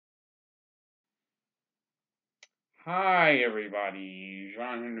Hi, everybody.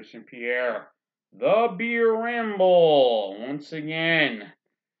 John Henderson Pierre, the Beer Ramble. Once again,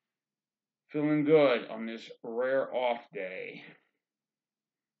 feeling good on this rare off day.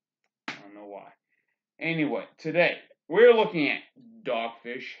 I don't know why. Anyway, today we're looking at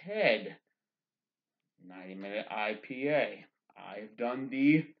Dogfish Head 90-minute IPA. I've done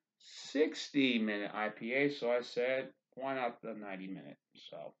the 60-minute IPA, so I said, why not the 90-minute?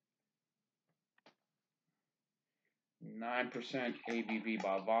 So 9% ABV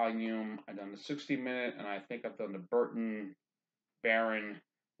by volume. I've done the 60-minute, and I think I've done the Burton Baron,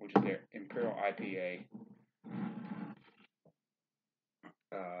 which is their Imperial IPA.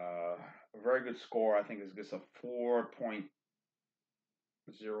 A very good score. I think it gets a 4.06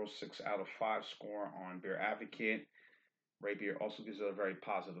 out of 5 score on Beer Advocate. Ray Beer also gives it a very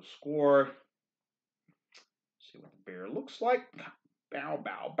positive score. See what the beer looks like. Bow,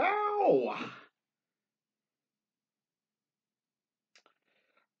 bow, bow.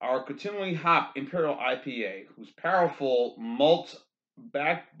 Our continually hop Imperial IPA, whose powerful malt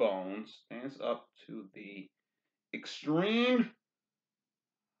backbone stands up to the extreme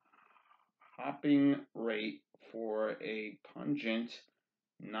hopping rate for a pungent,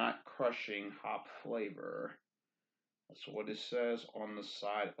 not crushing hop flavor. That's what it says on the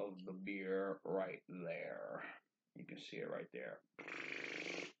side of the beer right there. You can see it right there.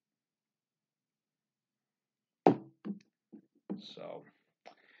 So,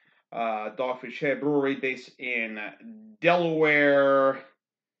 Dogfish Head Brewery, based in Delaware,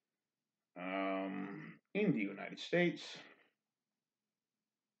 in the United States.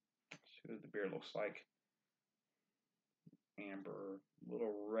 Let's see what the beer looks like. Amber,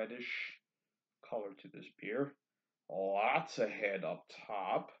 little reddish color to this beer. Lots of head up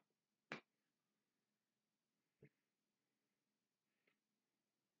top.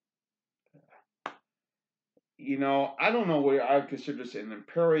 You know, I don't know whether I would consider this an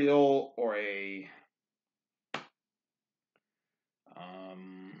Imperial or a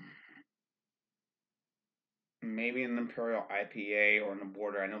maybe an Imperial IPA or on the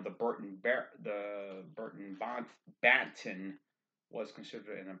border. I know the Burton Batten was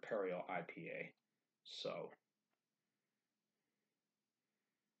considered an Imperial IPA. So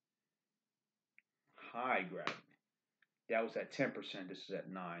high gravity. That was at 10%. This is at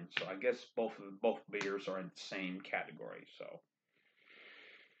 9%. So I guess both beers are in the same category. So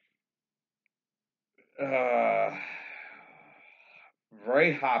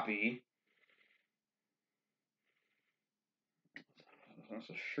very hoppy. There's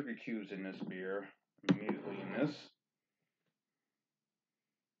some sugar cubes in this beer. Immediately in this.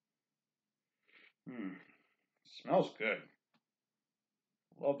 Smells good.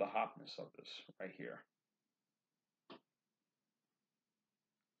 Love the hotness of this right here.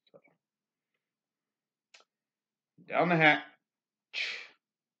 So, down the hatch.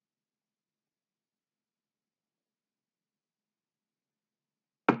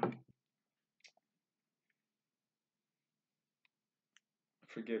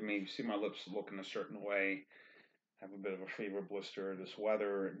 Forgive me, you see my lips looking a certain way. I have a bit of a fever blister. This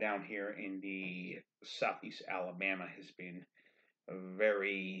weather down here in the southeast Alabama has been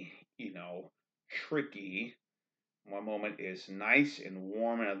very, tricky. One moment is nice and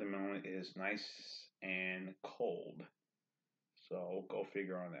warm, another moment is nice and cold. So go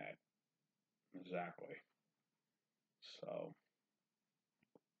figure on that. Exactly. So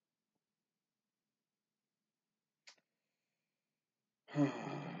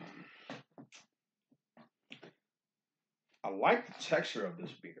I like the texture of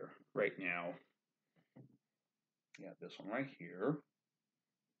this beer right now. Yeah, this one right here.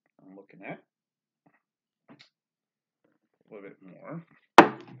 I'm looking at a little bit more.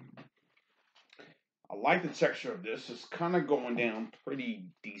 I like the texture of this. It's kind of going down pretty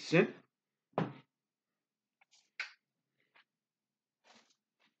decent.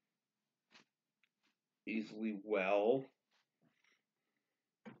 Easily well.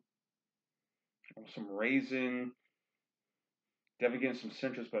 Some raisin. Definitely getting some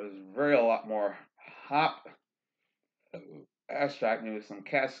citrus, but it's very a lot more hop extract. Maybe some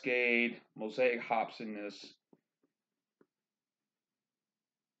Cascade, Mosaic hops in this.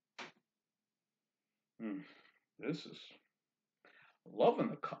 This is loving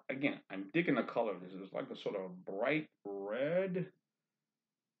the again. I'm digging the color. This is like a sort of bright red,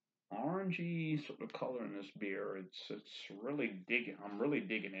 orangey sort of color in this beer. It's really digging. I'm really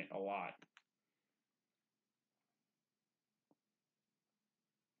digging it a lot.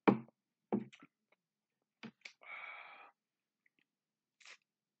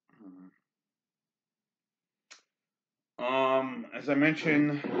 As I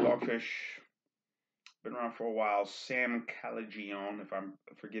mentioned, Dogfish been around for a while. Sam Calagione,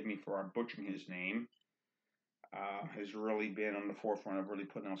 forgive me for butchering his name, has really been on the forefront of really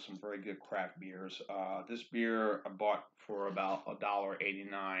putting out some very good craft beers. This beer I bought for about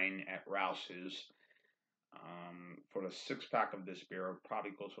 $1.89 at Rouse's. For the 6-pack of this beer, it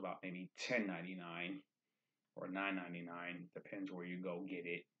probably goes for about maybe $10.99 or $9.99, depends where you go get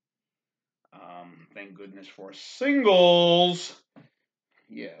it. Thank goodness for singles.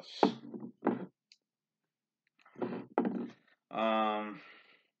 Yes.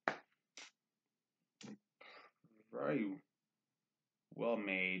 Very well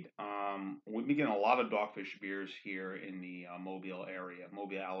made. We've been getting a lot of Dogfish beers here in the Mobile area,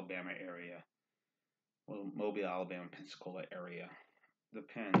 Mobile, Alabama area. Well, Mobile, Alabama, Pensacola area.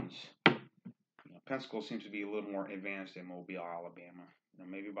 Depends. Pensacola seems to be a little more advanced than Mobile, Alabama.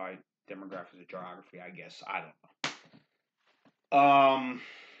 Maybe by demographics or geography, I guess. I don't know.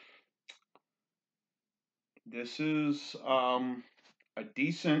 This is a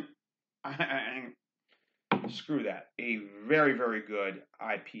decent. Screw that. A very, very good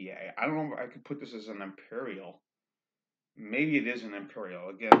IPA. I don't know if I could put this as an Imperial. Maybe it is an Imperial.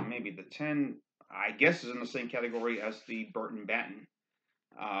 Again, maybe the 10, I guess, is in the same category as the Burton Batten.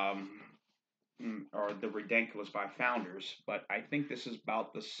 Or the Ridiculous by Founders. But I think this is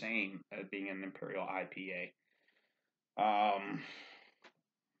about the same as being an Imperial IPA.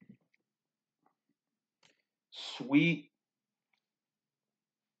 Sweet.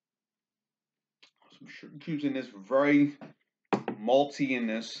 Some sugar cubes in this. Very malty in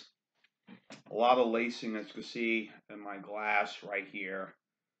this. A lot of lacing, as you can see in my glass right here.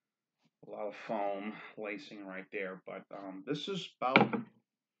 A lot of foam lacing right there. But this is about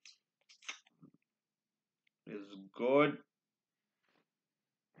as good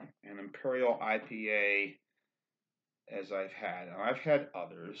an Imperial IPA as I've had. And I've had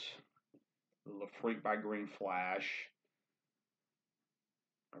others. The Freak by Green Flash.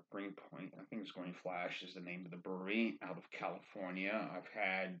 Or Green Point, I think it's Green Flash is the name of the brewery out of California. I've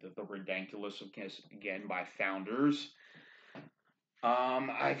had the Ridiculous, again, by Founders.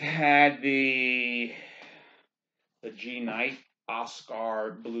 I've had the G Night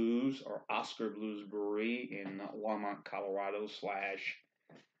Oscar Blues Brewery in Longmont, Colorado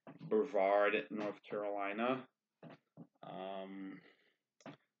 / Brevard, North Carolina.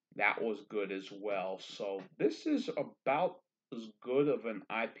 That was good as well. So this is about as good of an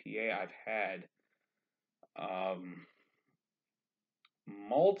IPA I've had.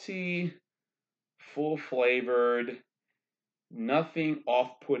 Malty, full flavored, nothing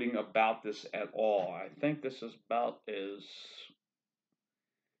off-putting about this at all. I think this is about as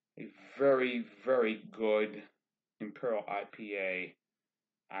a very, very good Imperial IPA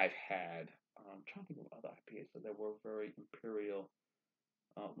I've had. I'm trying to think of other IPAs that were very Imperial.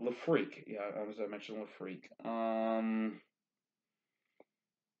 Le Freak, yeah, as I mentioned, Le Freak.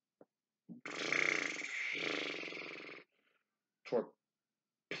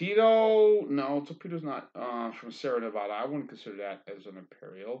 Torpedo, no, Torpedo's not from Sierra Nevada. I wouldn't consider that as an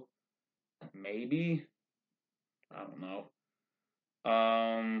Imperial. Maybe, I don't know.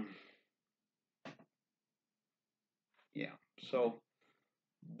 Yeah. So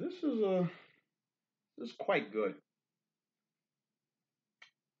this is quite good.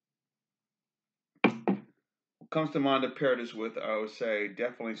 What comes to mind to pair this with, I would say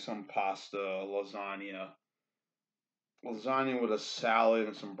definitely some pasta, lasagna. Lasagna with a salad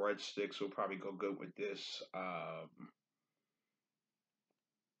and some breadsticks will probably go good with this.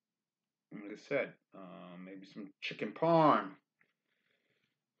 Like I said, maybe some chicken parm.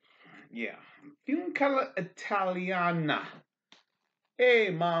 Yeah, I'm feeling kind of Italiana. Hey,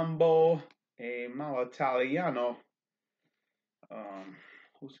 mambo. Hey, malo Italiano.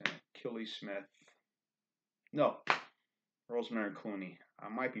 Who's in it? Killy Smith. No, Rosemary Clooney. I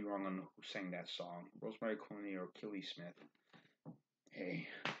might be wrong on who sang that song. Rosemary Clooney or Killy Smith. Hey.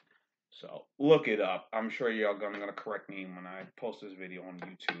 So, look it up. I'm sure y'all gonna correct me when I post this video on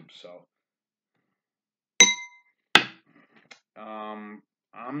YouTube. So,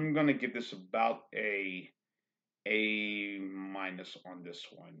 I'm gonna give this about a minus on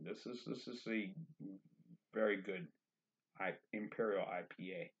this one. This is a very good Imperial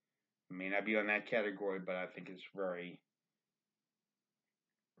IPA. It may not be on that category, but I think it's very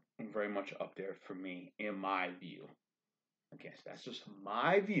much up there for me in my view. I guess that's just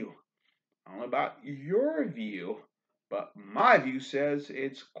my view. I don't know about your view, but my view says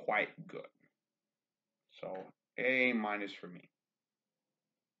it's quite good. So A minus for me.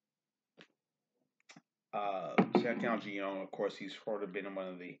 Sam Calagione, of course, he's sort of been in one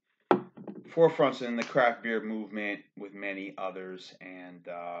of the forefronts in the craft beer movement with many others, and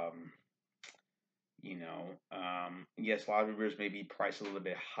You know, yes, a lot of beers may be priced a little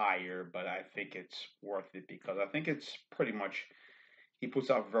bit higher, but I think it's worth it because I think it's pretty much he puts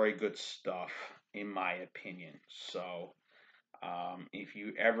out very good stuff, in my opinion. So, if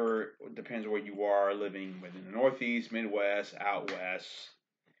you ever depends where you are living within the Northeast, Midwest, out West,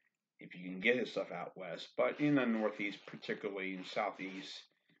 if you can get his stuff out West, but in the Northeast, particularly in Southeast,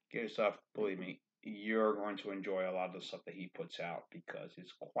 get his stuff. Believe me, you're going to enjoy a lot of the stuff that he puts out because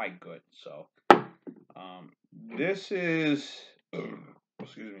it's quite good. So, um, this is,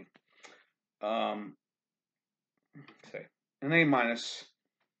 excuse me, um, say an A minus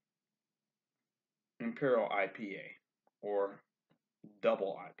Imperial IPA or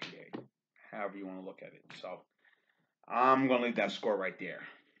double IPA, however you want to look at it. So I'm going to leave that score right there.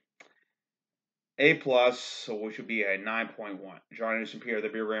 A plus, so we should be at 9.1. John Anderson Pierre, the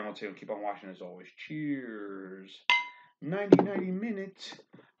Beer Ramble team. Keep on watching as always. Cheers. 90 minute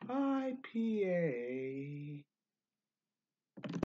IPA.